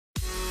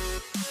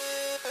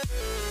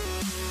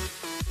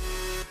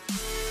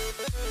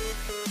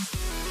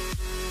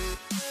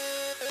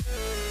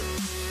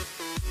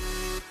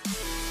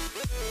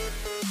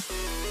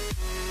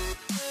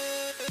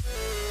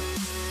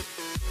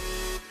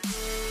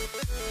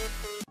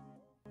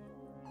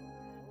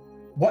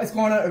What is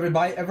going on,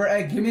 everybody?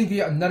 EVER-TASTIC giving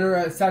you another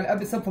exciting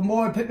episode for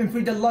more Pikmin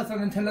 3 Deluxe on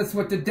Nintendo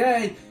Switch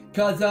today.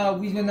 Cause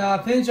we've been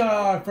finishing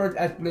our first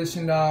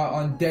expedition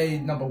on day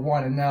number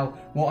 1, and now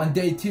we're on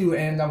day 2,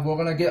 and we're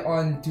gonna get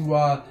on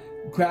to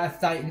crash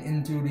site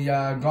into the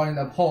Garden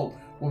of Hope.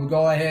 We'll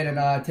go ahead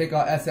and take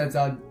our assets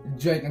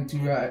Drake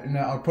into an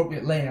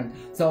appropriate land.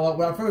 So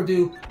without further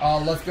ado,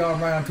 let's go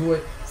right onto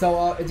it.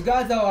 So if you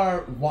guys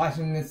are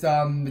watching this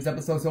this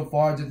episode so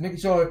far, just making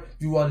sure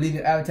you leave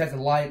the EVER-TASTIC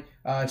a like,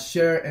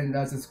 share, and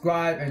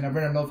subscribe, and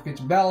ring the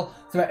notification bell,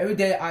 so that every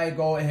day I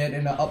go ahead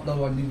and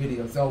upload a new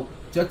video. So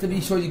just to be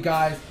sure you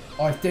guys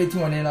are stay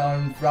tuned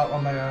in throughout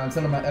on my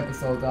some of my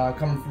episodes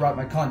coming throughout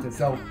my content.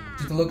 So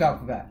just to look out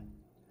for that.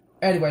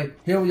 Anyway,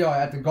 here we are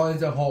at the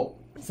Gardens of Hope.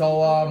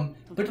 So,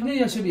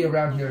 Brittany should be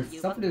around here.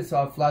 Something is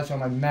flashed on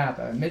my map.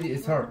 Maybe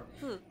it's her.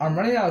 I'm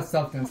running out of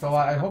something, so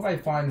I hope I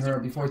find her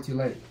before it's too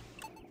late.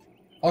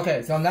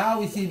 Okay, so now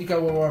we see,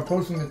 because we're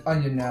approaching this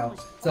onion now.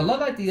 So it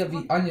looks like the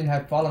onion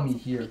had followed me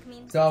here.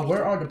 So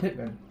where are the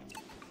Pikmin?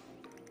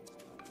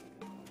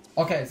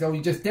 Okay, so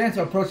we just stand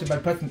to approach it by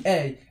pressing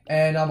A.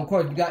 And of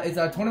course, we got it's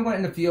 21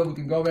 in the field. We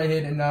can go right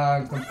ahead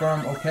and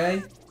confirm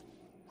okay.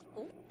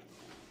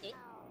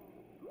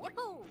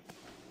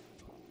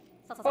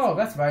 Oh,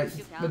 that's right.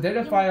 The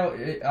data file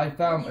I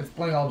found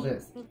explain all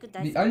this.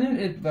 The onion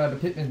is the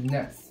Pikmin's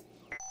nest.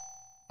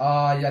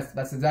 Yes,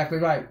 that's exactly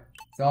right.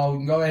 So we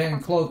can go ahead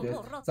and close this.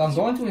 So I'm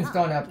going to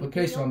install an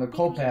application on the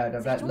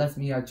copad that lets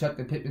me check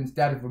the Pikmin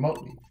status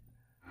remotely.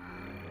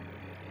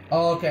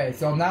 Okay,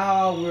 so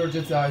now we're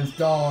just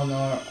installing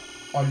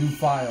our new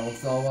file.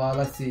 So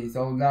let's see.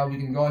 So now we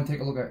can go and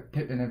take a look at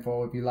Pikmin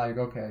info if you like.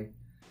 Okay.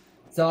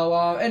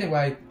 So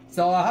anyway,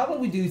 so how about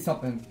we do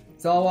something?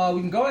 So we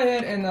can go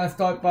ahead and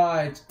start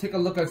by take a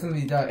look at some of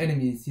these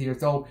enemies here.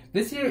 So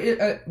this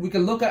here, we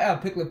can look at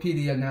our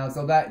Piklopedia now.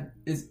 So that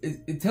is,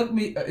 it took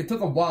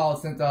a while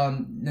since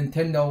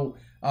Nintendo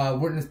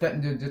weren't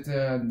expecting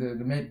to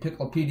make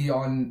Piklopedia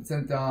on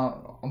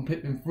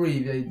Pikmin 3.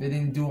 They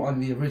didn't do it on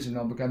the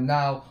original, because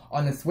now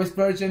on the Switch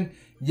version,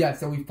 yes.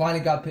 So we finally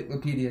got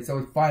Piklopedia. So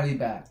it's finally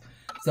back.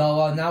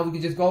 So now we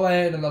can just go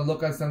ahead and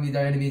look at some of these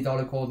enemies,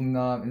 articles,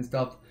 and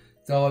stuff.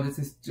 So this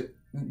is.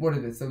 What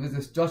is this? So there's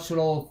a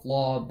structural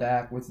flaw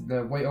back, which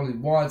the weight only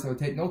 1, so it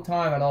takes no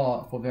time at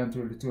all for them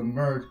to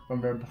emerge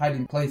from their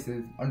hiding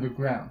places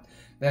underground.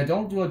 They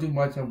don't do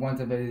much at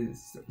once of a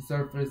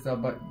surface,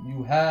 but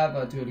you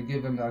have to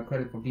give them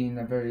credit for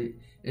being very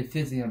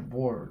efficient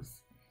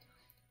boarders.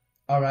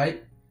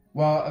 Alright,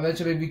 well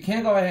eventually we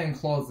can go ahead and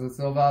close this.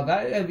 So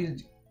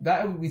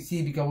that we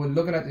see because we're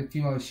looking at the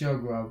female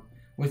sugargrove,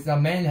 which is the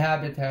main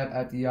habitat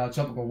at the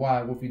tropical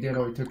wild, which we did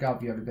already took out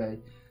the other day.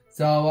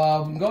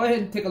 So we can go ahead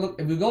and take a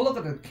look. If we go look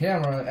at the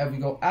camera and we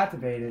go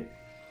activate it,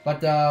 but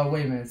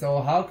wait a minute.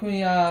 So how can we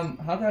how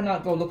can I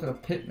not go look at a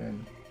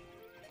Pikmin?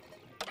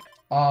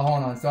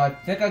 Hold on. So I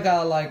think I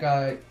got like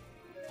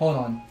hold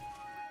on.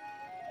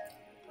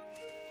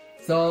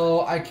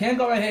 So I can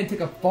go ahead and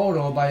take a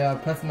photo by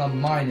pressing on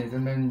minus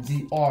and then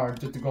ZR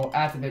just to go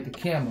activate the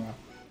camera.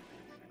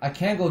 I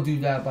can go do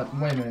that, but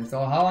wait a minute.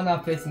 So how am I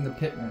not facing the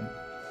Pikmin?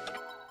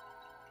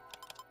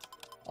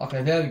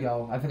 Okay, there we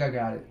go. I think I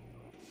got it.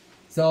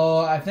 So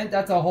I think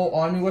that's our whole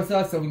army with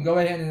us. So we can go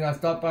ahead and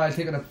start by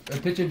taking a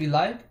picture if you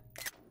like,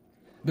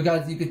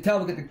 because you can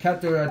tell that the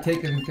character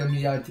taken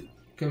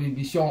can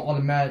be shown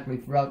automatically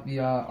throughout the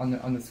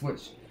on the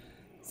Switch.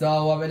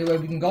 So anyway,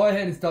 we can go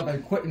ahead and start by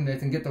quitting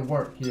this and get to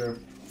work here.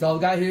 So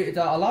we got here, it's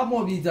a lot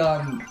more of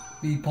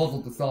these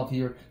puzzles to solve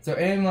here. So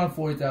aim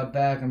for it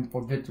back and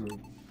for victory.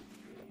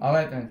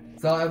 Alright then,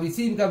 so as we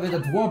see, because there's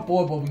a dwarf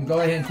board, but we can go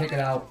ahead and take it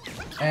out.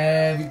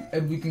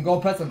 And we can go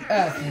press on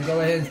S and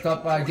go ahead and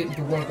start by getting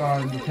to work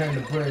on repairing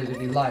the bridge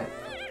if you like.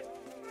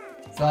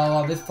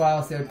 So this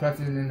file says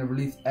pressing in the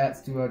release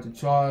X to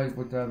charge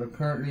with the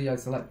currently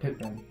select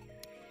Pikmin.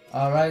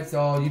 Alright,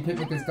 so you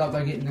Pikmin can start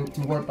by getting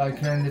to work by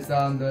carrying this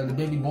the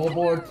baby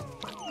board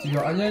to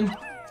your onion.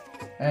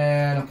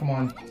 And come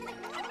on.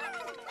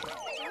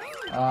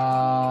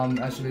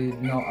 Actually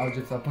no, I was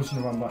just pushing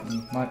the wrong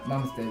button. My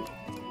mistake.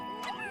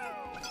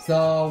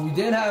 So we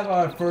did have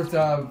our first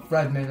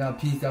fragment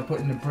piece put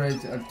in the bridge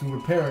to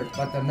repair it,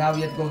 but now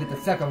we have to go get the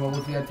second one,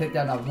 which we have to take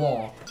down that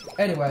wall.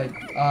 Anyway,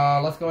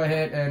 let's go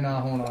ahead and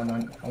hold on.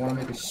 I want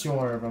to make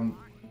sure if I'm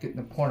getting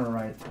the pointer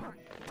right.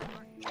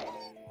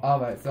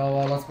 Alright, so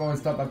let's go and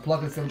start by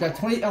plugging. So we got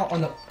 28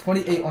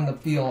 on the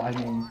field, I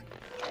mean.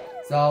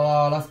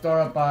 So let's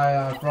start up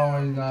by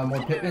throwing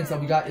more Pikmin. So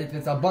we got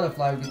this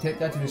butterfly. We can take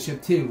that to the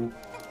ship too.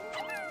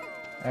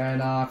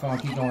 And come on,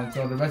 keep going.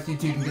 So the rest of you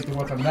two can get to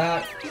work on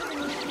that.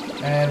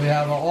 And we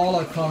have all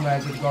our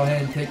comrades to go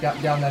ahead and take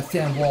down that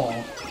sand wall.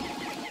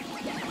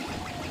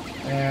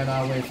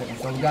 And wait a second.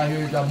 So we got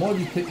here more of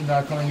these Pikmin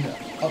that are coming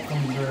up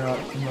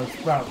from the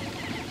sprout.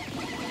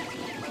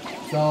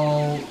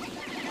 So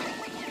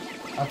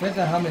I think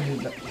that how many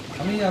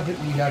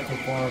Pikmin we have so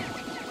far?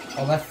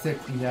 Oh, that's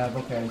 6 we have.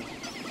 Okay.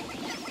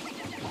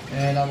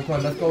 And of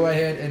course, let's go right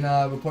ahead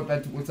and report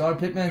back with our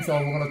Pikmin. So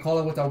we're gonna call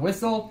it with our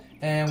whistle,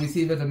 and we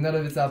see if there's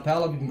another this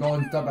pallet. We can go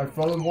and start by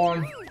throwing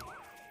one.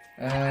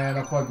 And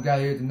of course, we got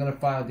here another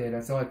file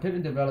data. So a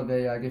Pikmin develop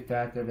a gift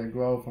factor that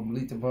grow from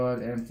leaf to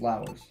bud and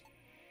flowers.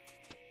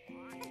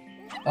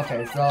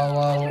 Okay,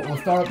 so we'll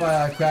start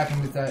by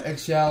cracking this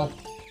eggshell.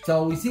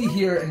 So we see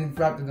here in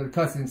the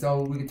cutscene,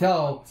 so we can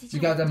tell we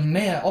got the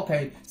man.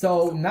 Okay,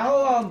 so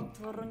now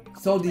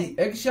so the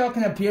eggshell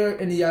can appear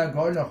in the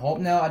Garden of Hope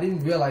now. I didn't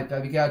realize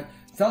that because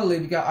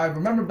suddenly I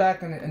remember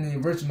back in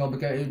the original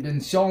because it had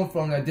been shown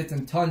from a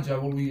distant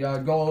tundra where we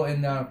go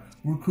and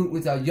recruit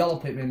with yellow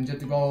Pikmin just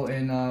to go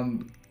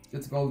and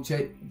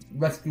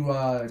rescue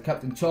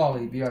Captain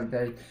Charlie the other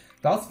day.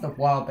 That was a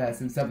while back,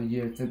 since 7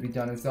 years since we've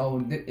done it. So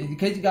in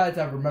case you guys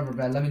remember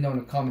that, let me know in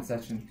the comment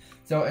section.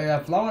 So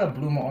a flower and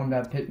bloomer on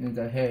that Pikmin's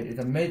head. It's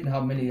amazing how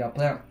many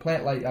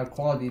plant-like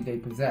qualities they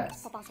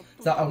possess.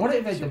 So I wonder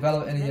if they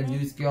develop any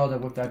new skills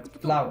with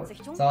that flower.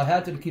 So I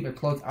have to keep a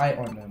close eye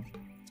on them.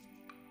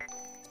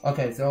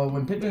 Okay, so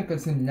when Pikmin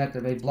consume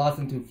nectar, they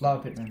blossom into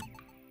flower Pikmin.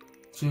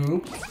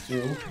 True.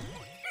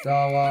 So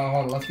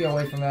hold on, let's get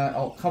away from that.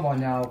 Oh, come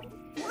on now.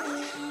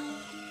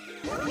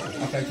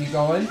 Okay, keep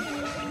going.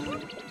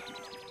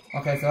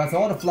 Okay, so that's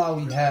all the flower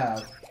we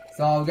have.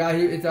 So we got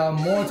here, it's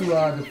more to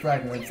the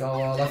fragment.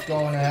 So let's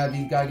go and have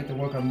these guys get to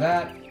work on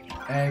that.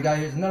 And we got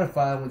here's another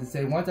file with it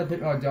say once I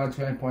pick up John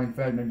Point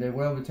fragment, they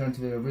will return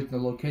to the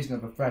original location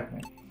of a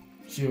fragment.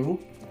 True.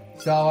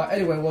 So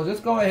anyway, we'll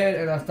just go ahead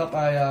and start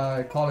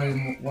by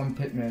calling one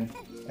Pikmin.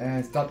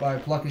 And start by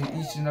plucking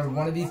each and every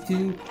one of these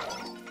two.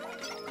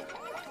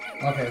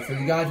 Okay, so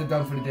you guys are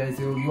done for the day,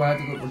 so you have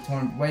to go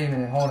return. Wait a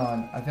minute, hold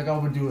on. I think I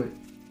overdo it.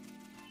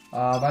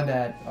 My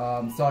bad.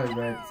 Sorry,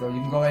 Red. So you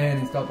can go ahead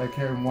and start by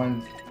carrying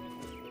one.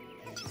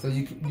 So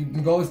you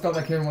can go and start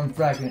by carrying one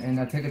fragment and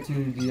take it to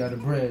the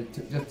bridge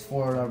just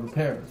for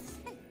repairs.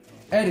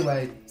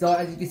 Anyway, so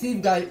as you can see,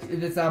 guys,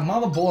 this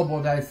Mama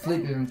Bulbo that is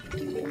sleeping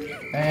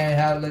and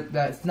have like,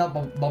 that snot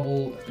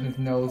bubble in his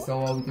nose.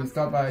 So we can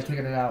start by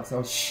taking it out.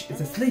 So shh, it's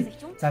asleep.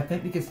 So I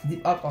think we can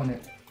sneak up on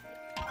it.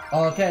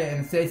 Okay,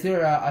 and it says here,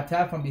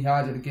 attack from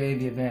behind to gain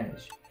the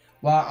advantage.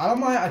 Well, I don't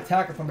mind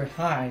attacking from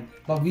behind,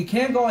 but we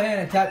can go ahead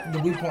and attack the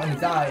weak point in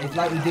his eye. It's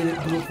like we did it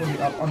from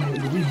on the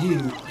Wii U.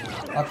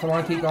 Come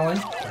on, keep going.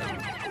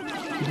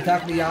 Keep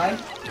attacking the eye.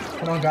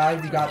 Come on,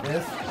 guys, you got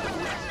this.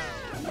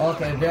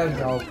 Okay, there we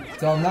go.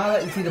 So now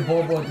that you see the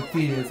Bulbo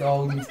defeated,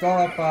 so we can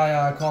start off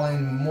by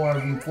calling more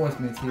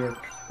reinforcements here.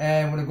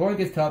 And when the going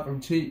gets tough,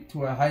 retreat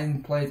to a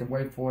hiding place and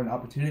wait for an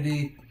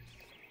opportunity.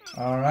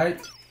 Alright.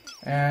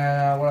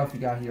 And what else we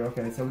got here?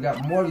 Okay, so we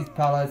got more of these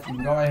pallets. We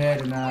can go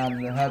ahead and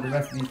have the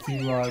rest of these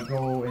two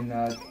go and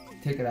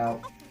take it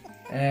out.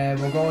 And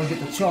we'll go and get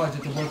the charger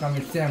to work on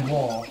the sand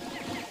wall.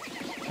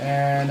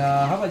 And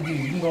how about you?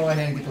 You can go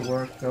ahead and get to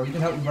work. So you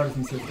can help your brothers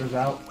and sisters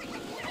out.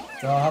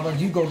 So how about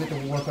you go get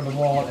to work on the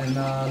wall and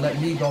let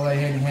me go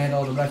ahead and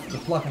handle the rest of the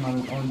plucking on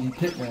the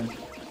Pikmin.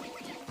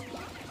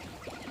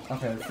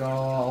 Okay, so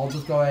I'll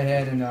just go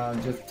ahead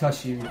and just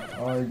touch you,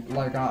 or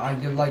like I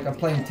did like a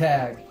playing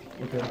tag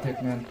with the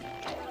Pikmin.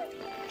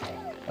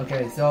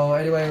 Okay, so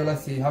anyway,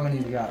 let's see how many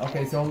we got.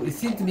 Okay, so it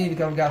seems to me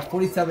because we got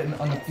 47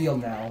 on the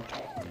field now.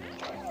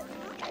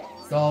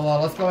 So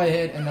let's go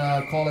ahead and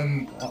call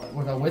him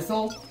with a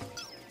whistle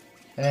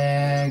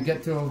and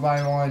get to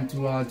right on to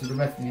the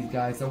rest of these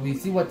guys. So we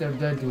see what they're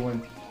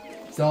doing.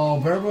 So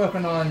we're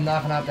working on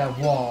knocking out that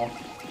wall.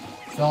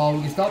 So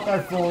we can start by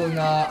throwing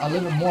a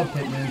little bit more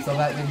Pikmin so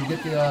that they can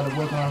get to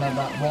working on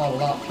that wall a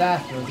lot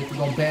faster. Get to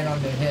go bang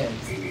on their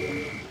heads.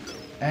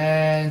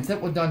 And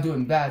since we're done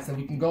doing that, so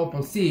we can go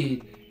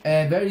proceed.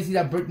 And there you see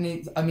that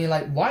Brittany, I mean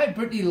like, why is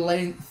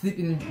Brittany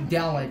sleeping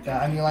down like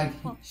that? I mean like,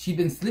 she's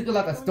been sleeping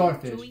like a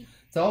starfish.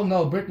 So oh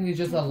no, Brittany's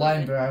just a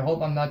lying bear. I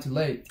hope I'm not too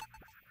late.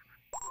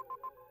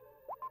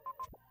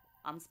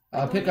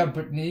 Pick up,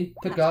 Brittany.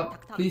 Pick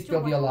up. Please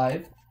still be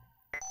alive.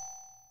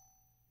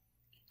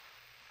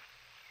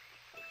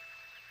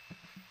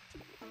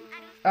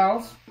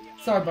 Alice,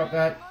 sorry about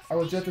that. I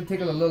was just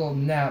taking a little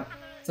nap.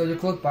 So you're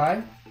close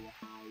by?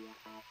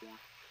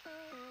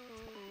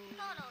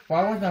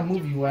 Why won't I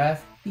move, you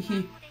ass?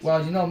 Hehe.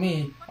 Well, you know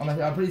me. I'm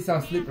a pretty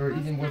sound sleeper,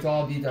 even with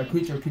all these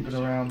creatures creeping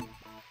around.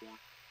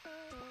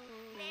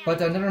 But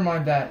never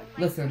mind that.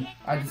 Listen,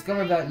 I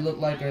discovered that it looked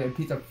like a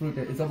piece of fruit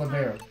that is over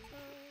there.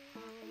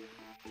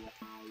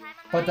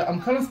 But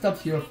I'm kind of stuck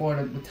here for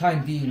the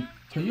time being.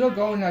 Could you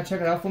go and check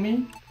it out for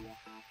me?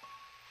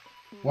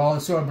 Well,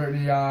 sure,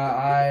 Brittany.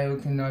 I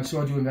can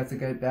sure do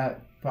investigate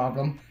that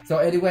problem. So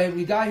anyway,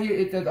 we got here.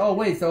 It says, oh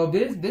wait, so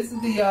this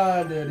is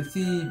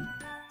the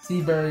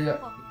sea berry.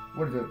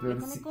 What is it? The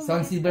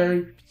Sunseed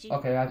Berry?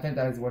 Okay, I think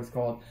that is what it's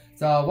called.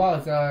 So wow,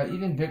 it's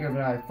even bigger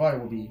than I thought it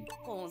would be.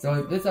 So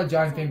if this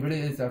giant thing really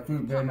is a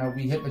fruit, then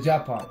we hit the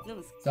jackpot.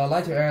 So I'd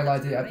like to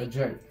analyze it at the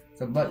drink.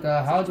 So, but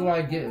how do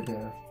I get it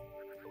there?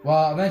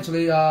 Well,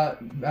 eventually, I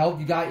hope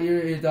you got here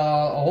is a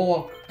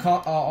whole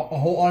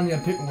army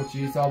of Pikmin with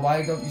you. So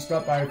why don't you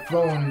start by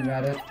throwing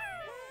at it?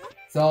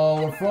 So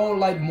we'll throw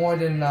like more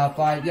than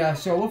 5. Yeah,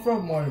 sure, we'll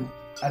throw more than.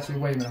 Actually,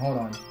 wait a minute, hold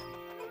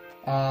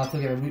on.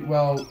 Forget it.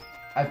 Well,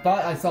 I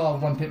thought I saw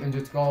one Pikmin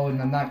just go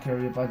and not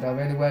carry it, but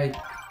anyway,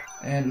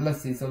 And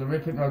let's see, so the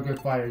red Pikmin are a good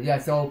fighter. Yeah,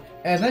 so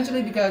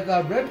eventually, because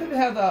red Pikmin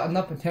have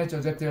enough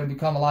potential just to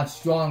become a lot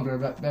stronger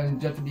than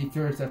just to be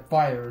fierce at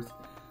fires.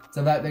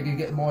 So that they can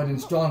get more than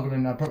stronger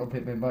than purple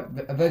Pikmin, but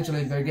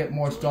eventually they get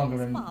more stronger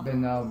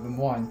than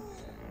one.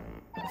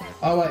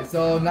 Alright,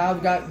 so now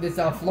we've got this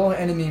floating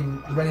enemy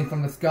running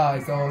from the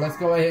sky, so let's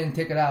go ahead and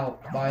take it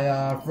out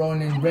by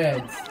throwing in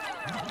reds.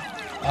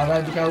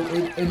 Alright, because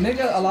it makes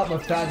it a lot more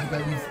faster,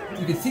 because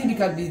you can see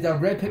because these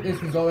red Pikmin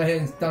can go ahead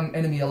and stun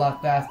enemy a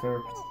lot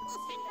faster.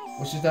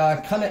 Which is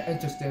kind of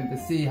interesting to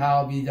see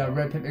how these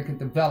red Pikmin can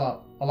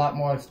develop a lot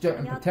more strength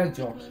and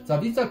potential. So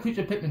these are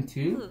creature Pikmin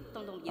too.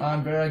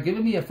 They're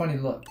giving me a funny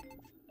look.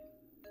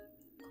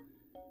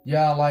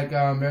 Yeah, like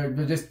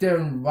they're just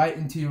staring right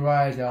into your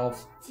eyes,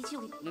 elves.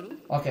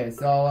 Okay,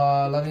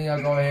 so let me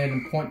go ahead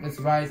and point this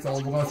right. So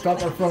we're gonna start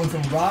by throwing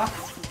some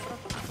rocks.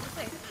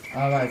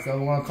 Alright, so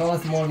we're gonna call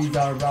in some more of these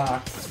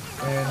rocks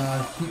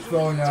and keep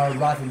throwing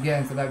rocks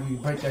again so that we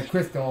break that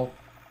crystal,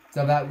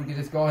 so that we can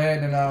just go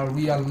ahead and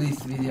re-unleash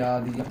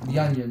the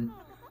onion.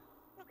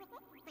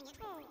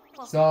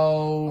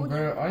 So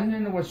the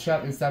onion was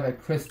trapped inside a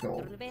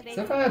crystal.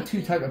 So if I have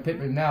two types of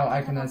Pikmin now,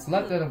 I can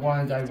select the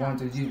ones I want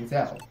to use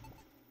out.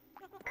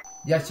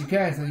 Yes, you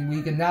can. So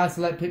we can now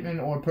select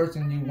Pikmin or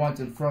person you want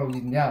to throw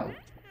these out.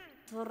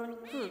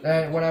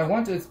 And when I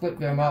want to split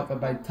them up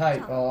by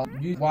type,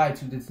 use Y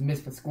to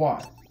dismiss the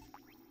squad.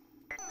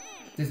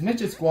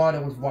 Dismiss the squad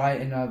that was Y,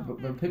 and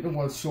the Pikmin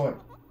will sort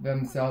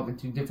themselves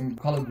into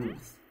different color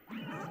groups.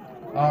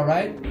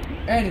 Alright,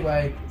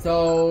 anyway,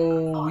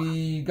 so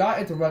we got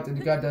interrupted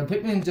because the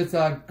Pikmin just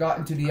got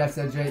into the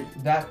SJ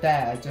that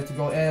fast just to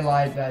go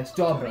analyze that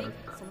strawberry.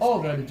 Oh,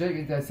 but the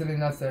Drake is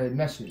sending us a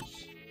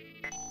message.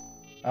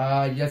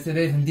 Yes it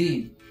is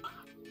indeed.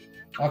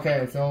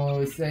 Okay,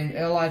 so it's saying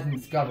analyze and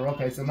discover.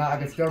 Okay, so now I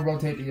can still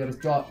rotate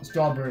the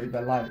strawberry if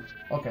I like.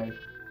 Okay.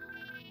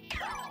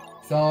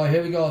 So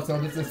here we go. So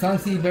this is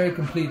Sunseed Berry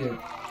completed.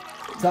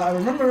 So I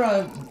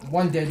remember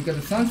one day, because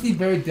the Sunseed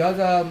Berry does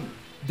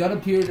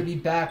appear to be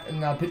back in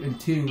Pikmin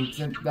 2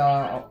 since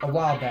a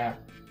while back,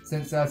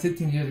 since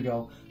 16 years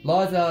ago.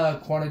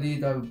 Large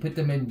quantities of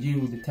Pikmin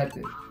U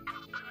detected.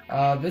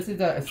 This is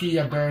a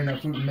seed berry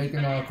and fruit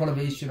making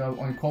cultivation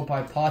on coal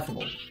pie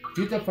possible.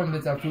 Juice from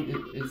this fruit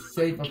is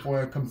safer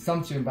for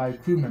consumption by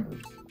crew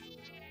members.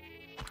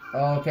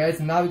 Okay,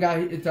 so now we got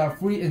it's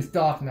free in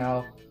stock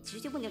now.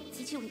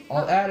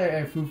 I'll add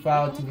a fruit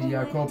file to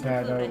the coal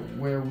pad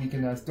where we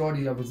can store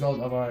the result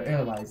of our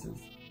analysis.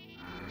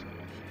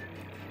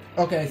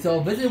 Okay,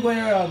 so this is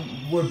where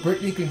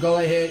Brittany can go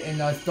ahead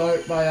and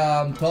start by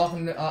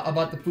talking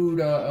about the food,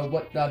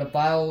 what the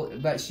file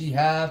that she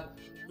have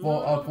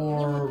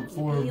for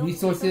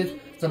resources.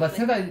 So, but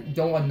since I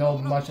don't know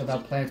much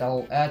about plants,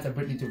 I'll ask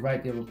Brittany to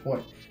write the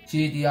report.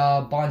 She's the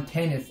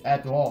botanist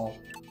after all.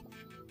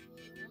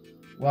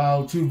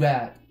 Well, too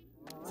bad.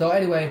 So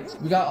anyway,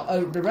 we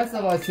got the rest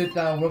of us sit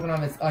down working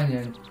on this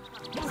onion.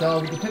 So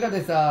we can pick up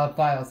this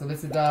file. So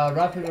this is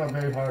rock Pikmin are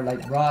very hard,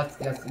 like rocks,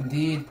 yes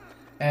indeed.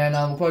 And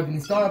of course we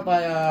can start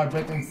by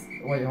breaking.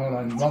 Wait, hold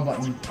on, wrong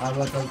button. I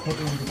was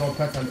quickly to go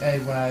press on A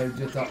when I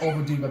just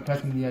overdo by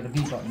pressing the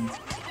B button.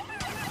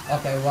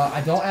 Okay, well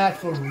I don't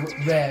ask for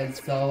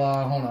reds, so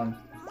hold on.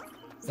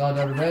 So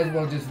the red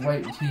will just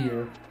wait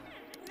here.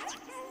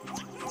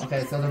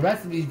 Okay, so the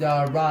rest of these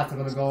rocks are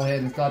gonna go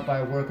ahead and start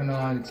by working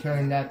on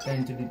carrying that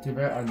thing to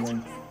their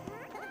onion.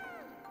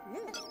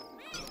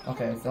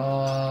 Okay, so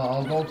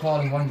I'll go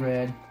call in one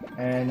red,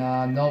 and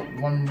no,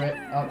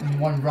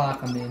 one rock.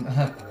 I mean,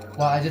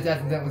 well, I just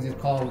accidentally just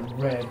called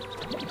red.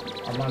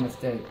 My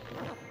mistake.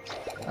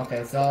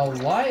 Okay, so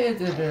why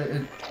is it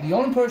the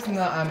only person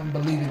that I'm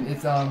believing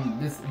is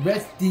this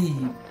Red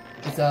Steve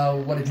is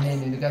what his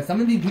name is, because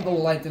some of these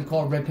people like to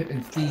call Red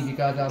Pikmin Steve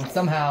because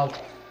somehow.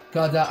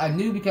 Because I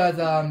knew because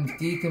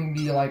Steve can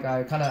be like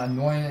kind of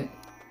annoying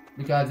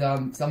because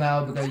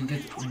somehow because you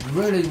just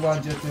really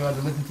want just to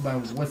listen to my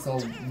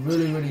whistle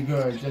really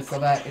good just so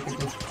that it can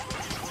just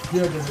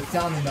hear the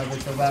sounding of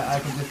it so that I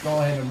can just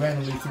go ahead and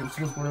randomly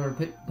switch whatever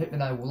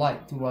Pikmin I would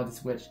like to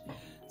switch.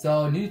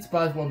 So new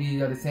spots will be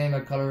the same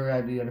color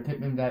as the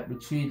Pikmin that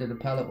retrieved the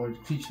palette or the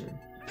creature.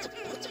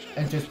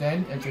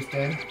 Interesting.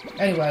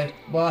 Anyway,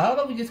 well, how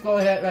about we just go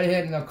ahead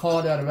and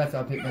call the rest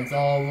of our Pikmin. So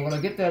we're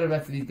gonna get the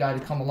rest of these guys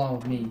to come along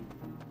with me,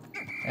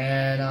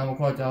 and of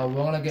course we're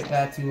gonna get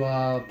back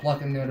to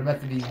plucking the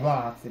rest of these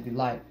rocks if you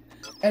like.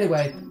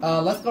 Anyway,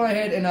 let's go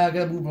ahead and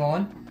get a move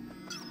on.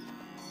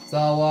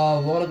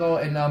 So we're gonna go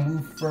and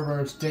move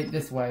further straight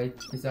this way.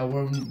 Is where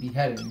we need to be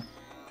heading.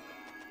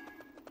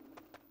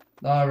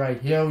 All right,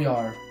 here we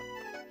are.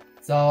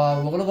 So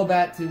we're gonna go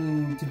back to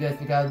this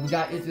because we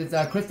got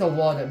this crystal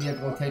wall that we have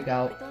to go take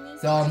out.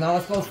 So now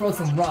let's go throw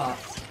some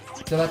rocks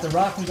so that the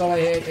rock can go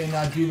ahead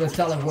and do the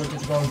solid work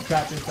to go and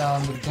crack this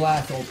this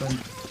glass open.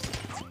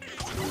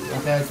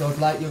 Okay, so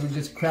it's like you're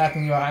just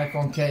cracking your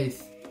iPhone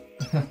case.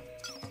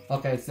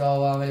 Okay,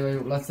 so anyway,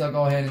 let's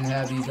go ahead and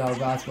have these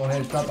rocks go ahead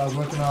and start by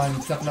working on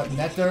sucking up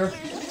nectar.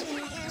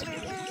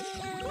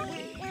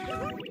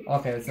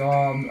 Okay, so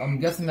I'm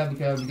guessing that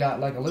because we got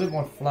like a little bit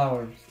more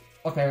flowers.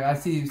 Okay, I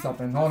see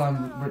something. Hold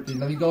on, Brittany.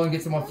 Let me go and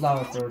get some more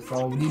flowers first.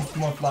 So we need some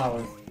more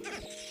flowers.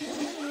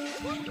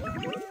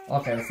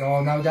 Okay,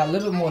 so now we got a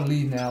little bit more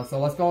lead now. So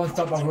let's go and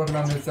start by working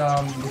on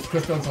this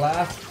crystal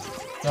glass.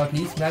 So can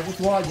you smash this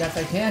wall? Yes,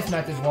 I can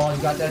smash this wall.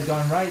 You got that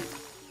done right.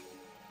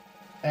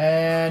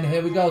 And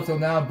here we go. So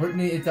now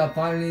Brittany is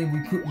finally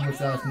recruiting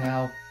with us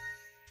now.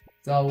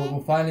 So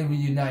we're finally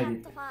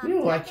reunited.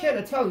 Ew, I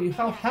can't tell you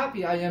how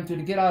happy I am to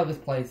get out of this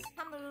place.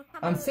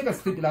 I'm sick of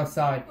sleeping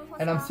outside,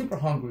 and I'm super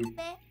hungry.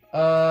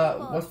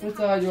 What's with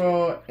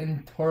your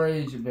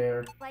entourage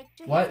bear?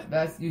 What?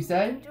 That's you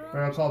say?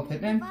 They're called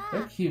Pikmin?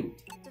 They're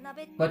cute.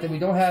 But we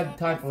don't have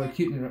time for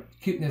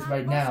cuteness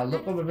right now.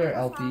 Look over there,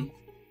 Elfie.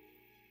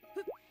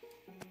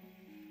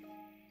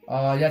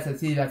 Yes, I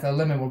see. That's a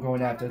lemon we're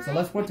going after. So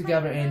let's work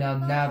together and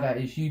nab at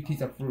a huge piece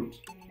of fruit.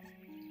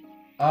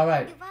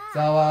 Alright,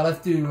 so let's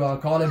do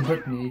call in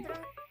Brittany.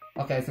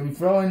 Okay, so we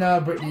throw in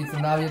Brittany, so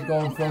now we have to go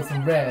and throw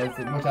some reds,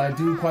 which I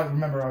do quite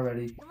remember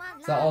already.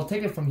 So I'll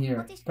take it from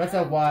here. Press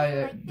that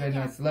Y,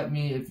 then select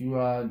me if you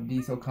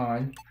be so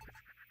kind.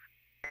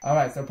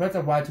 Alright, so press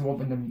that Y to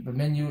open the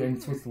menu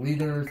and switch the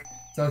leaders.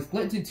 So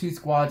split into 2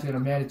 squads to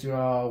manage your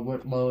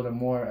workload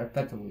more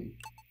effectively.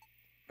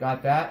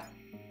 Got that?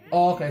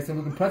 Oh, okay, so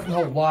we can press and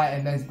hold Y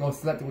and then go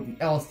select it with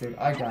the L stick.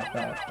 I got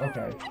that.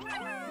 Okay.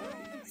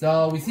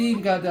 So we see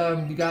we got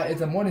it's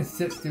a more than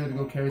 6 still to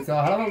go carry. So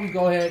how about we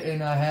go ahead and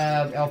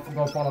have Elf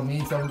go follow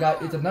me. So we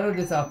got it's another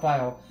this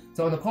file.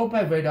 So on the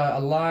compact radar,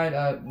 align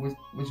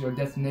with your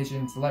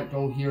destination. Select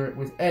go here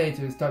with A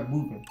to start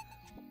moving.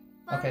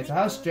 Okay, so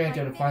how strange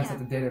to find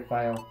such a data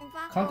file.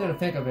 Come to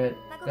think of it,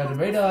 that the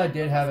radar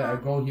did have a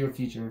go here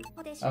feature.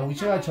 We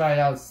should try it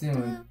out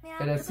soon.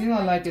 It seems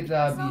like it'd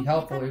be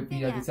helpful if we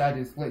decide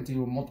to split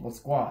into multiple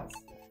squads.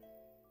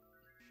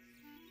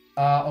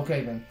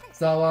 Okay then.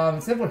 So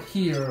since we're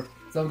here,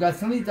 so we got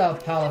some of these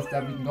pallets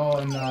that we can go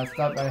and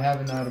start by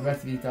having the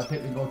rest of these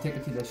Pikmin go take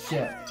it to the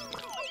ship.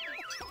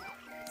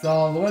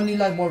 So we're gonna need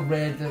like more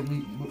reds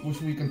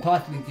which we can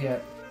possibly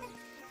get.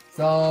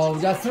 So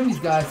we got some of these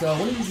guys. So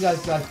what do these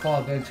guys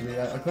call eventually?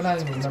 I could not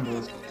even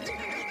remember.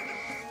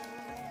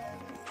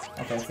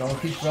 Okay, so we'll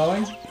keep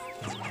throwing.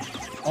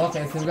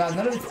 Okay, so we got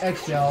another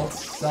eggshell.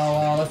 So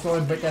let's go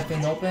and break that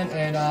thing open,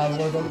 and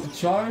we're gonna go get the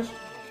charge.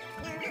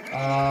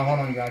 Hold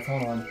on, guys.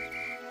 Hold on.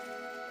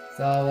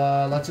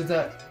 So let's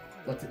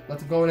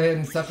just go ahead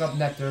and suck up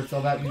nectar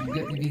so that we can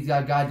get these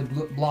guys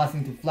to blossom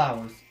into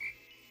flowers.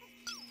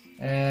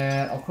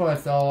 And of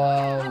course, so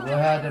we'll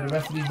have the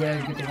rest of these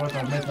ready to get to work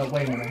on this. But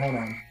wait a minute, hold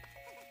on.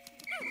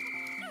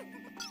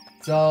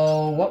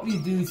 So what we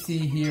do see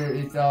here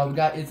is we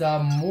got it's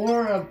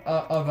more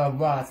of a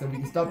rot, so we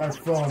can start by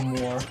throwing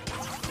more.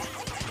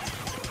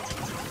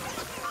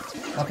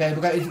 Okay,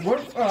 because it's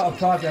worth a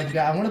project.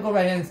 Because I want to go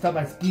right ahead and start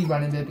by speed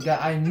running it because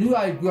I knew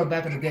I grew up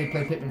back in the day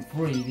played Pikmin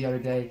 3 the other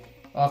day.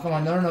 Oh come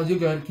on, no, you're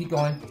good. Keep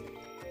going.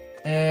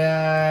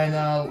 And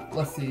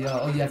let's see.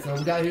 Oh yeah, so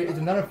we got here. It's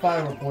another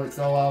fire report.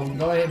 So we can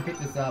go ahead and pick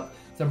this up.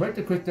 So break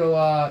the crystal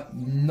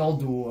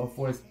nodule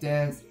for a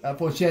chance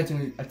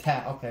to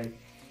attack. Okay.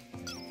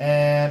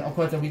 And of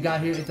course, we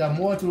got here. It's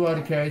more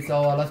to carry.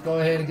 So let's go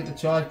ahead and get the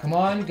charge. Come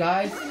on,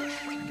 guys.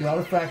 Get all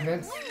the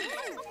fragments.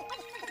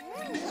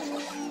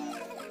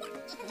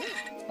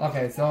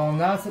 Okay, so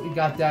now that we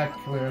got that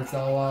clear,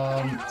 so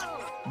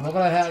we're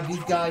gonna have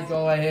these guys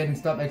go ahead and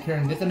start by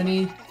carrying this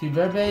enemy to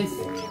their base.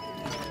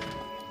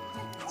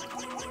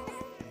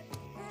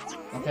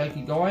 Okay,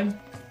 keep going.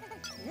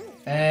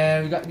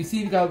 And we got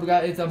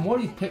it's more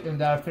of these Pikmin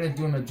that are finished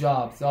doing their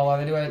job. So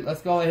anyway,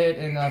 let's go ahead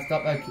and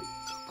start by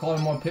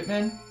calling more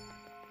Pikmin.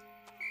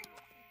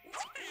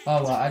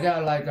 Oh well, I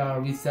gotta like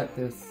reset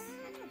this.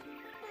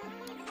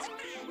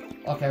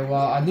 Okay,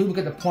 well, I knew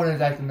because the pointer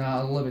is acting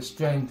a little bit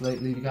strange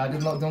lately because I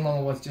don't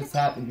know what's just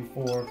happened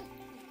before.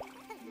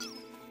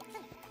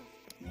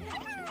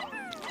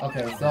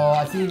 Okay, so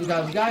I see we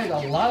got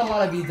a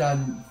lot of these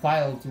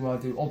files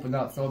to open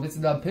up. So this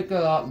is the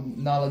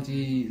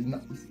Pikminology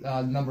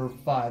number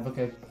 5.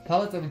 Okay,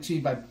 pellets are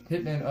achieved by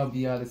Pikmin of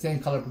the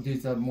same color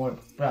produce more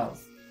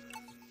sprouts.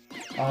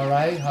 All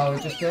right, how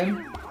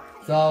interesting.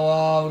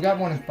 So we got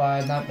more than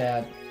 5, not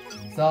bad.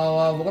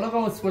 So we're gonna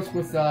go and switch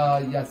with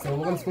yeah. So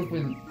we're gonna switch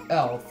with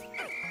Elf,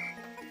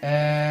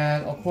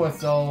 and of course.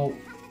 So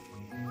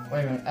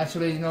wait a minute.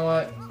 Actually, you know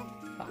what?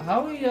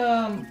 How we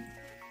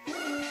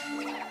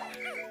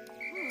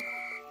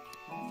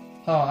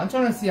Oh, I'm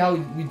trying to see how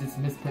we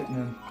dismiss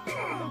Pikmin.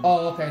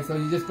 Oh, okay. So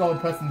you just go and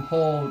press and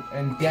hold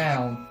and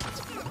down.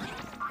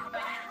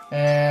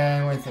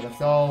 And wait a second.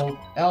 So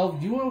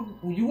Elf, you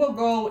will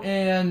go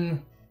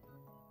and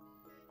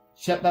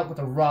check that with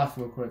the rocks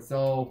real quick.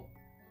 So.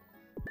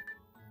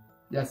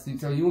 Yes,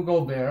 so you will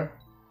go there.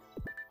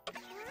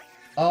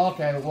 Oh,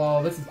 okay,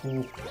 well, this is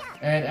cool.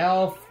 And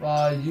Elf,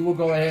 you will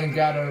go ahead and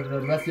gather the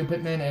rest of your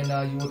Pikmin,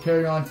 and you will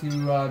carry on to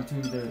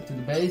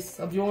the base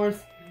of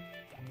yours.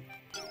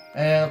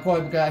 And of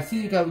course, I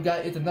see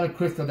it's another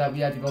crystal that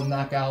we have to go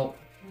knock out.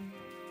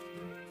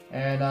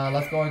 And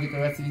let's go and get the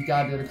rest of these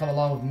guys to come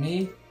along with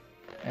me,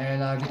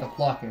 and get the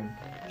plucking.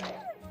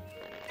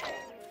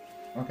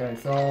 Okay,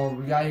 so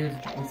we got here,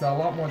 there's a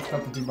lot more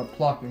stuff to do but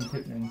pluck and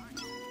Pikmin.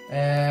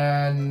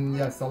 And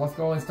yeah, so let's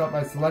go and start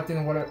by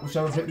selecting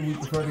whichever Pikmin we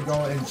prefer to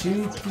go and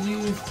choose to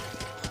use.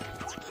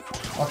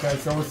 Okay,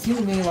 so it seems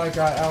to me like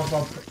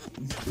Alpha,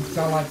 it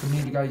sounds like to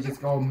me because you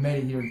just go and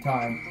made it here in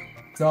time.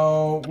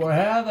 So we'll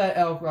have that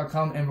elf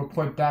come and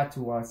report back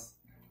to us.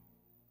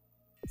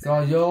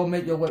 So you'll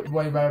make your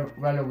way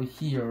right over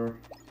here.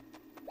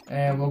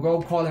 And we'll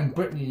go call in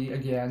Brittany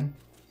again.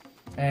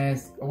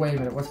 And wait a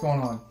minute, what's going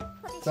on?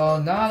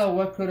 So now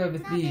what could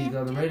it be?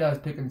 The radar is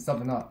picking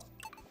something up.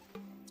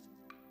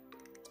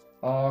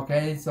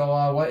 Okay,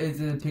 so what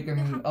is it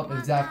picking up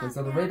exactly?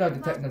 So the radar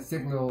detecting a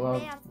signal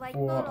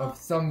of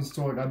some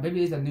sort.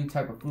 Maybe it's a new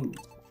type of food.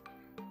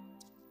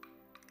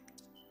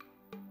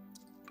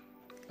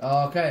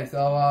 Okay,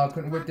 so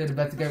couldn't wait to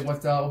investigate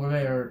what's over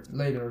there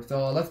later.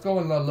 So let's go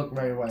and look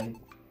right away.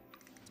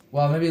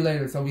 Well, maybe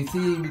later. So we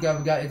see we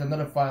got is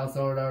another file.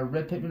 So the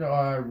red Pikmin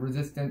are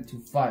resistant to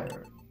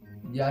fire.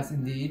 Yes,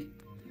 indeed.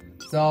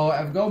 So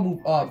if we go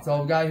move up,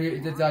 so we got here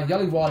it's a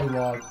yellow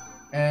Wallywog,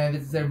 and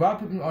it's a Rock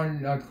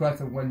Pikmin are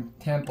crescent when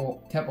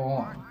temple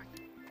on.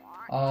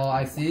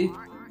 I see.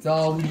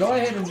 So we go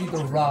ahead and read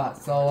the rot.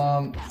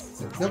 So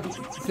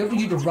simply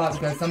use the rot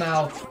because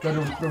somehow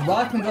the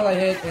rot can go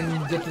ahead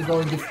and just to go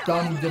and get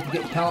stunned, just to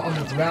get pounded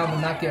on the ground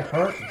and not get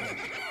hurt,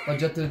 but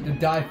just to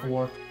die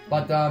for.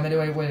 But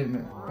anyway, wait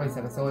a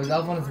second. So is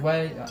Elf on his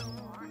way?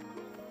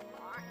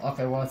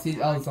 Okay, well,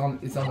 see, Elf's on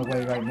the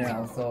way right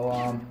now.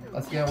 So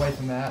let's get away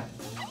from that.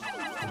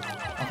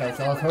 Okay,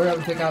 so let's hurry up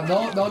and take out.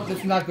 No, this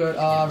is not good.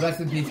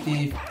 Rest in peace,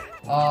 Steve.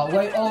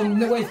 Wait, oh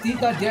no, wait,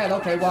 Steve's not dead.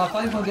 Okay, well, I thought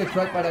he was gonna get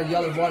crushed by that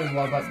yellow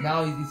Wallywog, but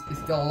now he's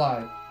still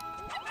alive.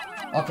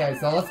 Okay,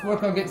 so let's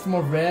work on getting some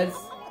more reds.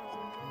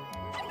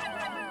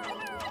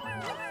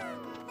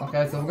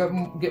 Okay, so we're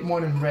gonna get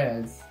more than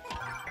reds.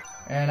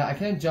 And I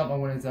can't jump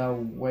when it's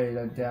way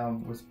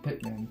down with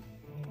Pikmin.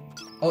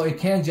 Oh, it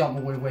can jump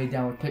way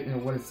down with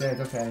Pikmin, what it says,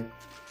 okay.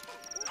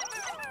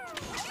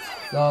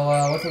 So,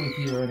 what's over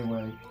here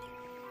anyway?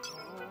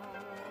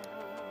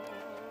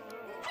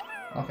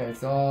 Okay,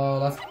 so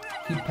let's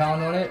keep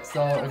pounding on it.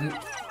 So, is it...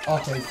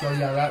 Okay, so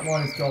yeah, that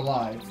one is still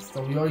alive.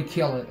 So we already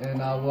kill it, and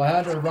we'll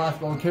have the rocks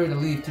go and carry the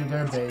leaf to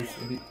their base.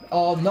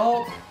 Oh,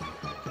 no!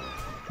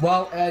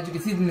 Well, as you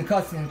can see in the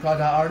cutscene, because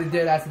I already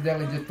did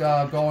accidentally just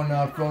go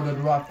and throw the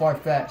rock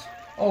far-fetched.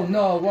 Oh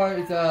no, where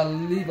is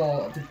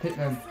legal to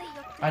Pikmin?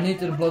 I need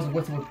to blow the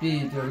whistle with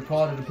B to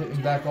call the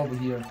Pikmin back over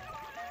here.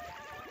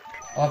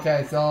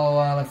 Okay, so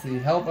let's see.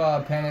 Help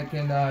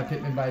panicking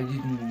Pikmin by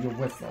using your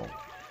whistle.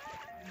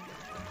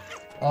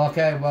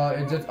 Okay, well,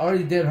 it just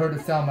already did hurt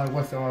the sound of my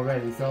whistle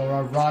already.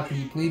 So, Rock,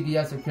 can you please be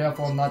extra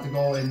careful not to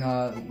go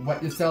and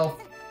wet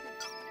yourself?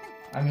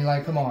 I mean,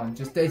 like, come on,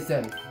 just stay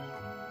safe.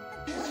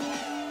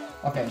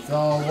 Okay,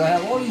 so we'll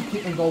have all these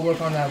Pikmin go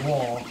work on that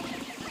wall.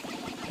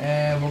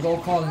 And we'll go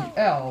call an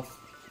elf.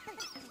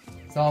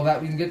 So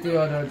that we can get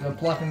to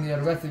plucking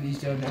the rest of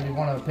each and every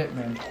one of the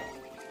Pikmin.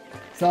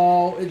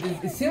 So,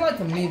 it seemed like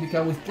to me,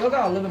 because we still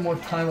got a little bit more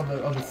time of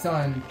the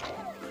sun.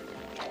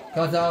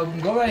 Because we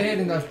can go right ahead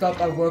and start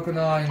by working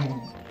on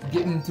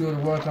getting to the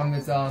work on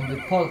this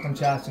puzzle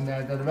contraption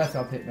that the rest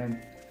of our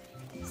Pikmin.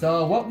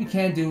 So what we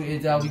can do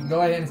is we can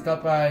go ahead and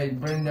start by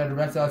bringing the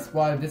rest of our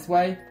squad this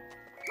way.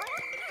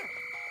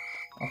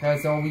 Okay,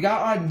 so we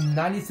got our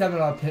 97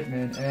 of our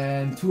Pikmin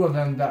and 2 of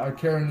them that are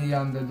carrying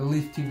the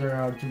leaf to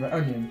their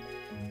onion.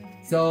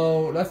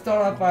 So let's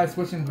start off by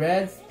switching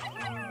reds,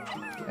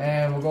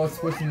 and we'll go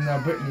switching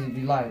Brittany if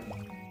you like.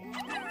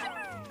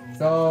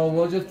 So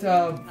we'll just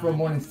throw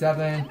more than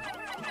 7.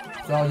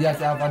 So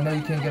yes, Alpha, I know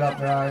you can't get up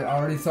there. I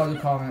already saw your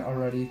comment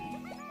already.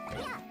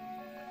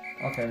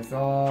 Okay,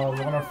 so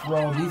we're gonna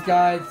throw these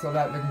guys so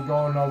that they can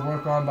go and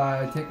work on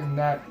by taking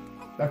that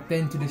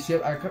thing to the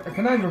ship. I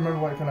cannot even remember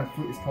what kind of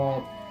fruit it's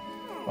called.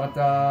 But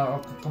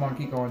oh, come on,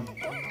 keep going.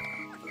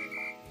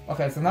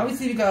 Okay, so now we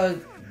see because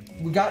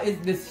we got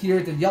this here,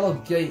 the yellow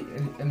gate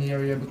in the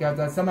area,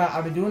 because somehow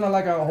I've been doing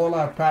like a whole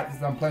lot of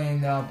practice on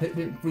playing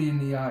Pikmin 3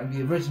 in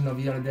the original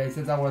the other day,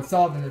 since I was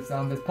solving this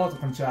puzzle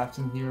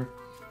contraption here.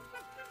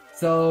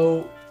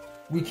 So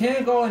we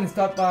can go and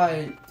start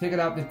by taking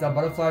out this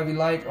butterfly we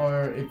like,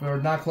 or if we're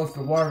not close to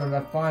the water,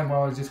 that's fine.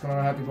 Well, we're just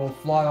gonna have to go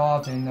fly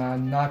off and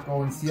not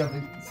go and see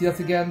us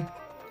again.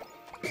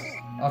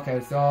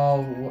 Okay,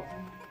 so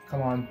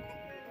come on.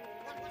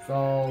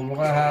 So we're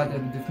gonna have to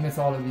dismiss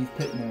all of these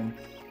Pikmin.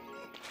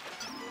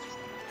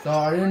 So,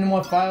 are there any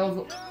more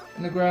files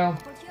in the ground?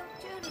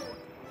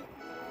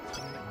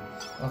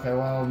 Okay,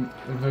 well,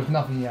 there's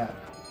nothing yet.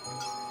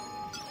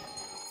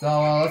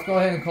 So, let's go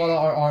ahead and call out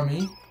our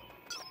army.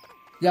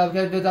 Yeah,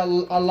 because there's a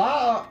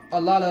lot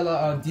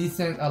of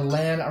decent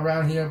land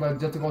around here, but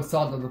just to go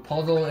solve the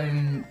puzzle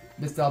in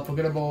this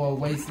forgettable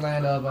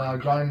wasteland of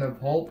Garden of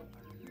Hope.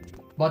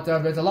 But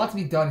there's a lot to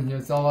be done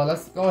here, so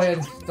let's go ahead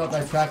and start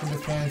by tracking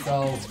this thing.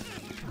 So,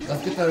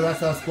 let's get the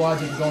rest of our squad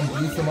to go and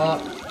boost them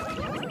up.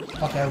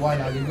 Okay, why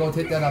not? You can go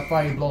take that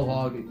fiery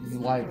blowhog if you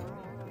like.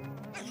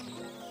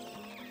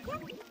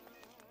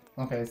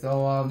 Okay,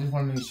 so just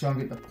want to make sure I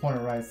get the pointer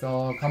right.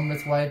 So come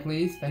this way,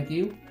 please. Thank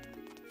you.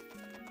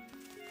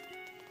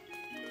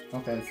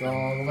 Okay, so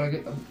we're gonna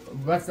get the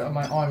rest of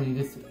my army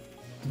just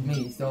to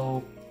me.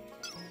 So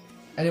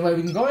anyway,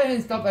 we can go ahead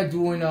and start by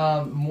doing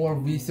more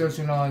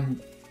researching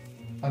on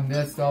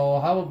this. So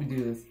how would we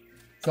do this?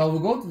 So we'll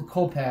go to the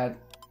copad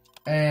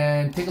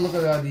and take a look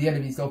at the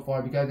enemy so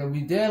far, because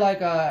we did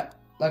like a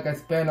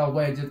span our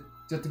way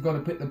just to go to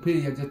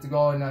Wikipedia just to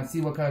go and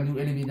see what kind of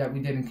new enemy that we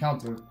did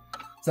encounter.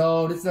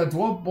 So this is a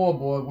dwarf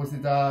board,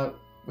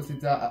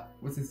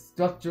 which is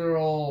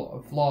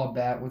structural flaw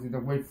bat, which is a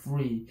way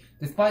free.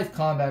 Despite its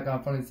combat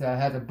on front of its head,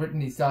 has a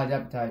Brittany size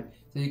appetite,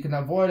 so you can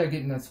avoid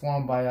getting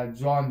swarmed by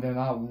drawing them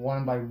out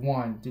one by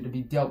one to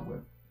be dealt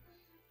with.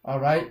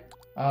 Alright,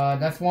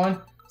 next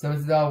one. So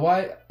this is a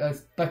white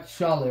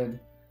specialid.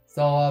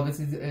 So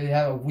it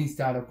has a weak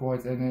side, of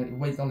course, and it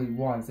weighs only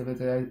 1. So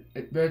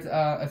there's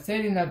a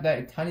saying that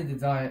a tiny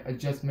design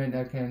adjustment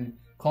that can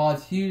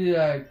cause huge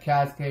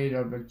cascade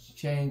of a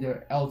change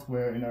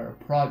elsewhere in our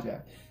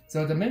project.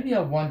 So it made me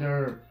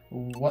wonder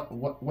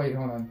wait,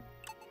 hold on.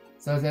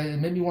 So it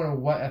made me wonder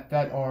what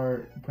effect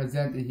our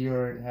presenter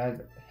here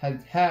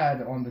has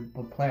had on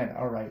the planet.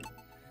 Alright.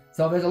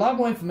 So there's a lot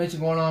more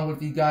information going on with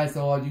these guys.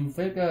 So you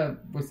think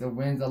with the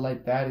winds are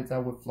like that, it's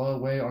would flow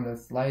away on the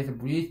slightest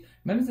breeze.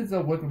 Maybe it's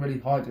working really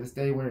hard to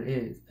stay where it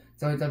is.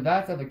 So if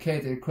that's the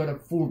case, it could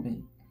have fooled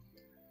me.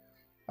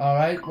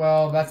 Alright,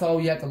 well that's all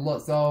we have to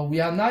look. So we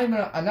have I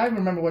not even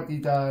remember what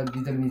these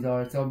enemies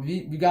are. So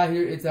we got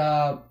here, it's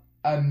a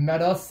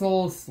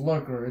Metasol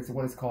Slurker, it's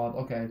what it's called.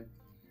 Okay.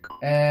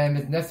 And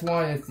this next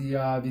one is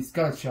the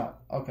Scuttle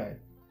Chuck. Okay.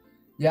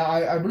 Yeah,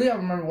 I really don't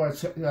remember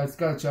what a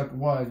Scuttle Chuck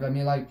was. I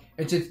mean, like,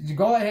 it's just, you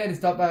go ahead and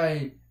start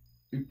by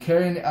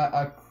carrying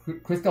a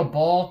crystal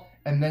ball,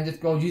 and then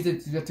just go use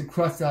it just to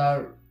crush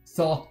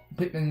soft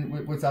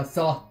Pikmin with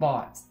soft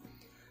spots.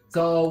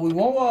 So we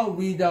won't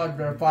read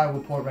the file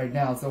report right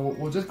now. So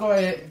we'll just go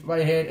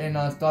right ahead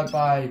and start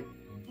by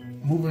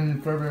moving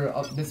further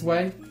up this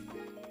way.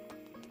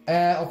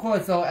 And of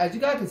course, so as you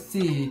guys can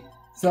see,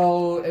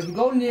 so if we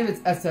go near this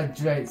SF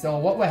Drake, so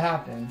what will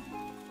happen?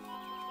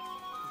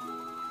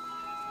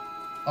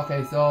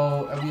 Okay,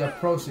 so if we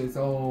approach it,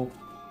 so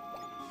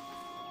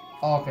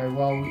okay,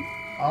 well,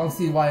 I don't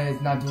see why it's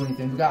not doing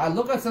anything. Because I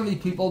look at some of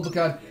these people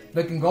because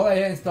they can go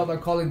ahead and start by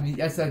calling the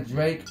SF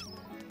Drake,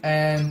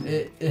 and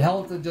it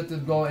helps just to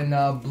go and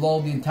blow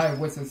the entire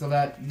whistle so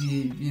that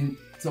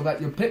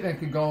your Pikmin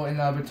can go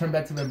and return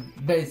back to the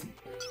base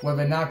where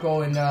they not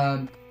go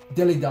and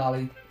dilly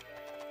dally.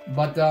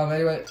 But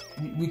anyway,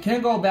 we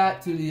can go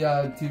back to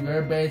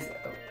their base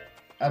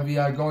as we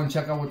go and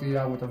check out with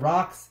the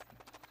rocks.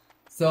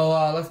 So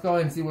let's go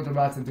ahead and see what the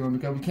rocks are doing,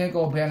 because we can't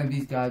go abandon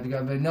these guys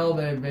because they know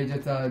they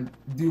just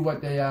do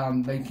what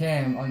they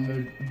can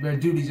on their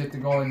duties just to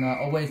go and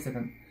oh wait a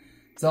second.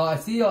 So I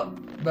see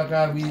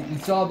like we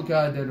saw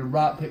because the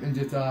rock Pikmin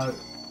just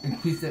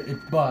increased its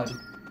bud.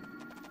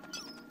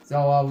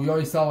 So we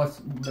already saw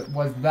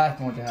what's that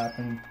going to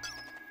happen.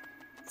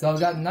 So we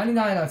got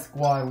 99 on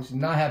squad, which is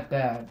not half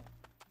bad.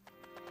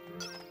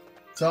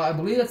 So I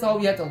believe that's all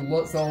we have to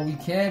look. So we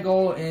can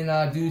go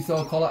and do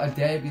so, call it a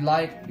day if we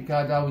like,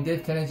 because we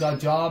did finish our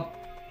job.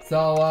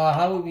 So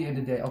how would we end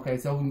the day? Okay,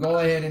 so we can go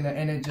ahead and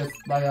end it just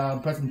by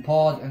pressing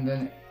pause and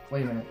then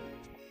wait a minute.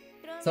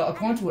 So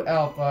according to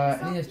Elf,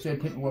 any stray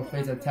Pikmin will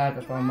face attack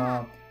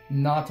from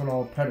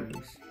nocturnal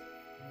predators.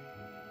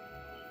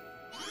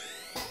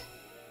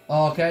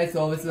 Okay,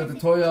 so this is a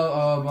tutorial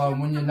of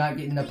when you're not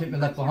getting the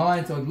Pikmin left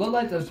behind. So it looks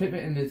like the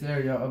Pikmin in this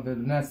area of the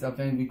nest of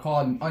thing we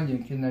call an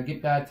onion can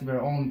get back to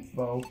their own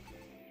foe.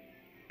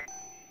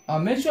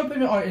 Make sure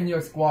Pikmin are in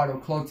your squad or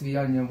close to the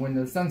onion when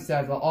the sun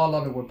sets or all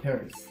other will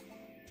perish.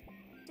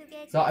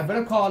 So I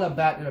better call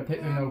back to the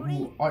Pikmin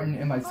who aren't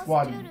in my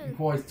squad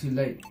before it's too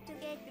late.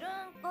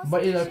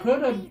 But it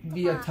could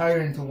be a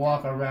tyrant to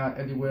walk around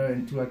everywhere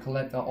and to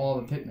collect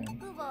all the Pikmin.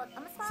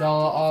 So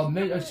I'll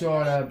make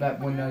sure that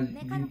when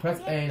you press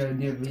A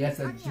near the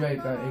SF Drake,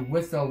 a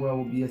whistle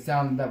will be a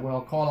sound that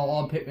will call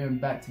all Pikmin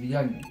back to the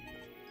onion.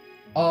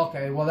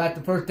 Okay, well that's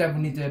the first step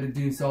we need to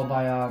do so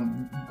by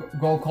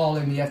go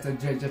calling the SF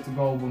Drake just to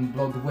go and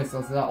blow the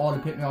whistle so that all the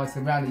Pikmin are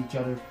surrounding each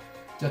other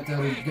just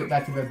to get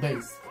back to their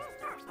base.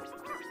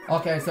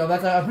 Okay, so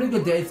that's a pretty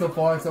good day so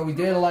far. So we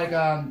did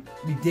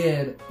we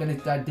did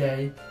finish that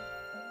day.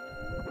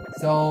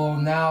 So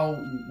now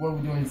what are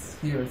we doing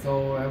here?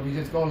 So we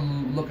just go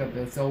look at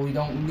this so we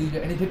don't leave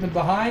any Pikmin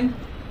behind.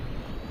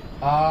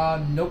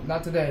 Nope,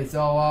 not today.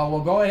 So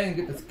we'll go ahead and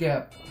get the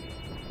skip.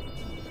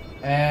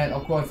 And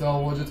of course, so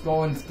we'll just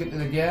go and skip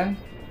it again.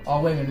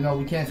 Oh wait a minute, no,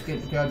 we can't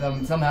skip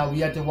because somehow we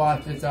have to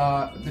watch this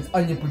this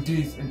onion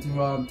produce into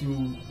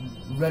to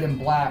red and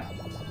black.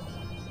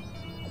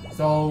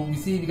 So we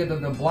see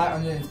because the black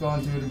onion is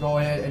going to go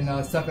ahead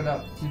and suck it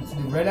up to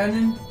the red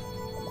onion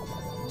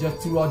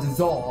just to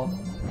dissolve.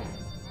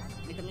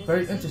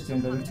 Very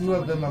interesting though, the two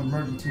of them are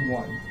merged into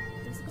one.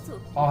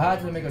 I'll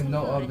have to make a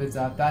note of this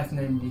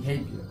fascinating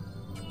behavior.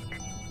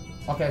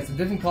 Okay, so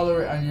different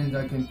color onions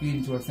can feed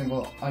into a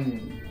single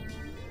onion.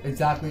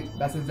 Exactly,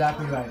 that's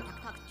exactly right.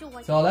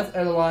 So let's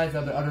analyze the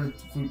other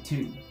fruit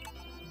too.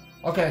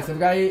 Okay, so we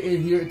got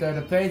here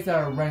the Face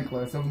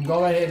Wrinkler. So we can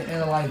go ahead and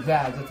analyze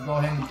that just to go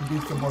ahead and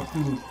produce some more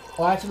food.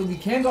 Or actually, we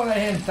can go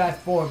ahead and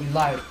fast forward if we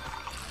like.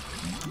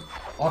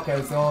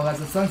 Okay, so that's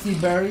a Sunseed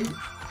Berry.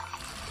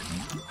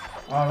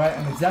 Alright,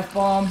 and the Zest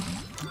Bomb.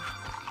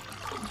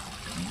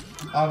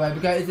 Alright,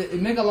 because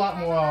it makes a lot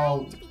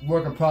more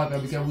work in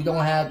progress because we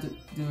don't have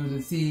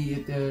to see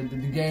if the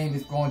game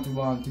is going to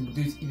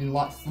produce even a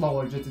lot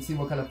slower just to see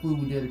what kind of food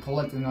we did to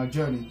collect in our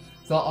journey.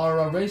 So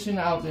our ration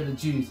out there the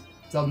juice.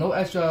 So no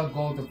extra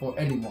gold for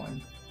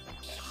anyone.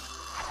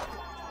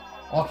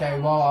 Okay,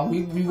 well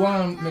we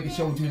want to make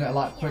sure we're doing that a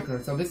lot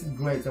quicker. So this is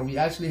great. So we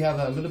actually have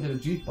a little bit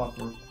of juice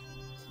buffer.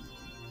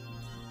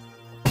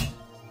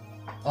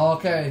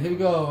 Okay, here we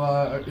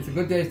go. It's a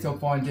good day so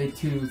far on day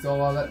 2.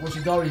 So which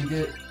is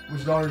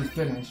already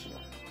finished.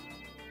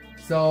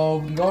 So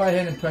we can go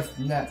ahead and press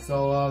next.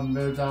 So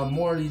there's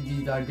more of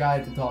these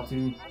guys to talk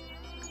to.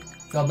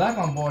 So back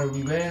on board,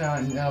 we ran out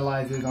and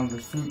analyzed it on the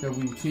fruit that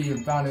we retrieved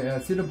and found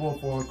it suitable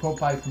for Rock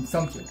Pikmin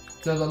consumption.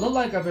 So it looked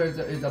like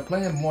there's a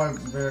plenty more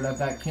where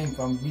that came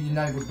from. We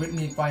united with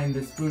Brittany finding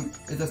this fruit.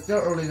 It's still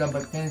early though,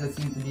 but things that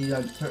seem to be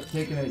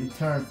taking a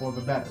turn for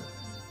the better.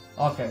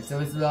 Okay, so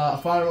this is a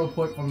final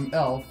report from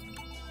Elf,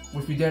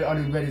 which we did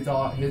already read his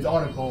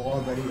article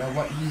already,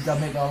 what he's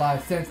making a lot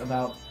of sense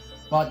about.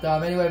 But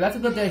anyway, that's a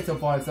good day so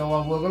far.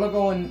 So we're gonna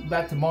go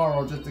back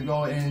tomorrow just to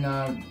go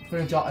and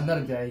finish out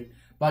another day.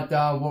 But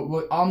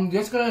I'm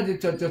just gonna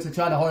just to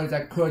try the hardest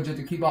I could just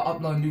to keep on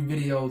uploading new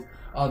videos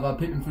of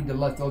Pikmin 3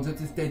 Deluxe. So just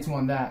to stay tuned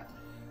on that.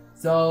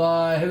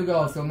 So here we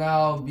go. So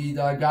now these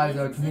guys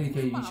are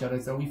communicating with each other.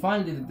 So we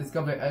finally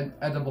discovered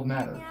edible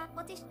matter.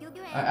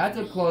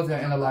 After closing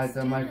and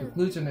analyzing, my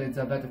conclusion is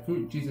that the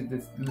fruit juice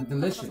is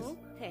delicious.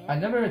 I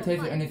never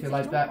tasted anything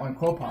like that on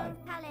Kropai.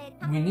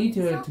 We need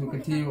to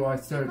continue our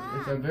search.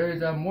 There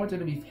is more to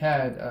be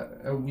had.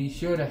 We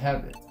should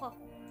have it.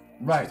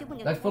 Right.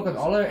 Let's focus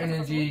all our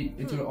energy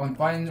on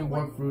finding the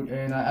work fruit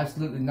and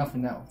absolutely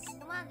nothing else.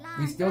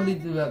 We still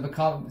need the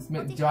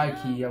cosmic dry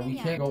key. We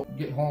can't go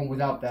get home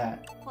without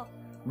that.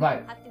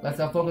 Right. Let's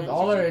focus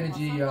all our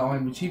energy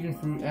on retrieving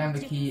fruit and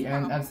the key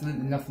and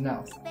absolutely nothing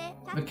else.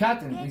 The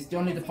captain. We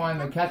still need to find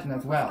the captain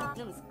as well.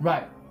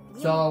 Right.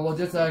 So we'll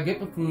just get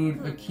the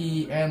food, the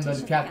key, and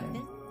the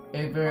captain.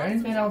 Is there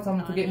anything else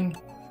I'm forgetting?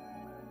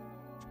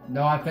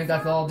 No, I think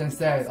that's all been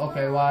said.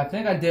 Okay, well I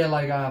think I did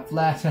like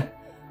flash.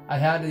 I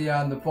had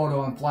the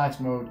photo on flash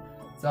mode.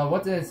 So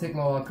what's the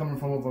signal coming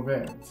from over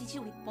there?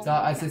 So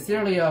I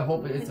sincerely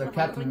hope it's a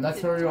captain.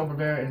 Let's hurry over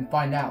there and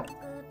find out.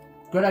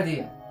 Good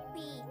idea.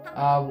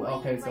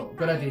 Okay, so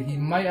good idea. He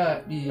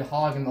might be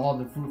hogging all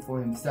the fruit for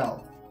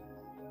himself.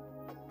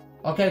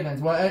 Okay, then.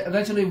 Well,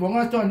 eventually we're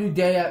gonna start a new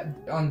day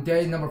on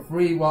day number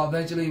 3. Well,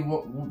 eventually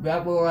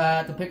that we'll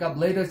have to pick up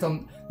later.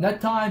 So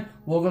next time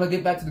we're gonna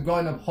get back to the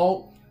Garden of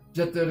Hope.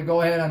 Just to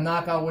go ahead and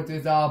knock out with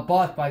this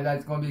boss fight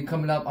that's going to be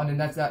coming up on the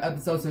next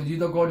episode. So you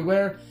don't go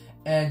anywhere,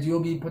 and you'll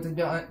be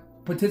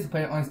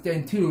participating on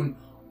staying tuned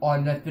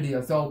on next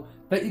video. So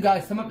thank you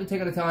guys so much for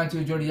taking the time to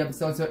enjoy the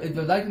episode. So if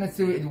you're liking the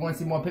series, if you want to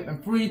see more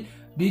Pikmin 3,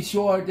 be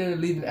sure to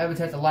leave an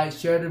EVER-TASTIC like,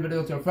 share the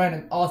video to a friend,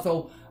 and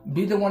also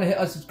be the one to hit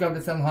us subscribe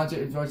to 700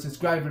 if you're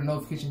subscribed with the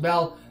notification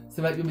bell,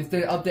 so that you'll be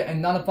staying updated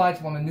and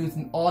notified when the news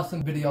and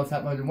awesome videos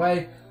happen your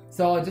way.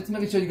 So just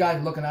making sure you guys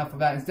are looking out for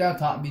that and stay on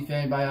top and be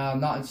fan by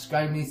not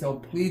subscribing me. So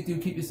please do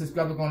keep your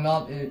subscribers going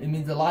up. It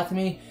means a lot to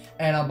me.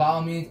 And by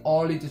all means,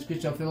 all the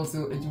description below.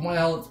 So if you want to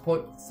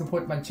help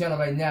support my channel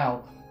right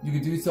now, you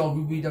can do so.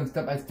 We read them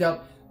step by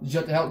step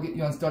just to help get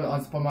you on started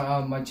on support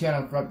my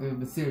channel throughout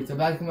the series. So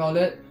that's gonna be all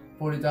it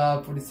for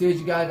the series,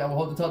 you guys. I will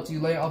hope to talk to you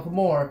later on for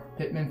more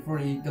Pikmin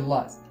 3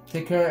 Deluxe.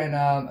 Take care, and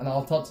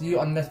I'll talk to you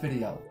on the next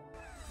video.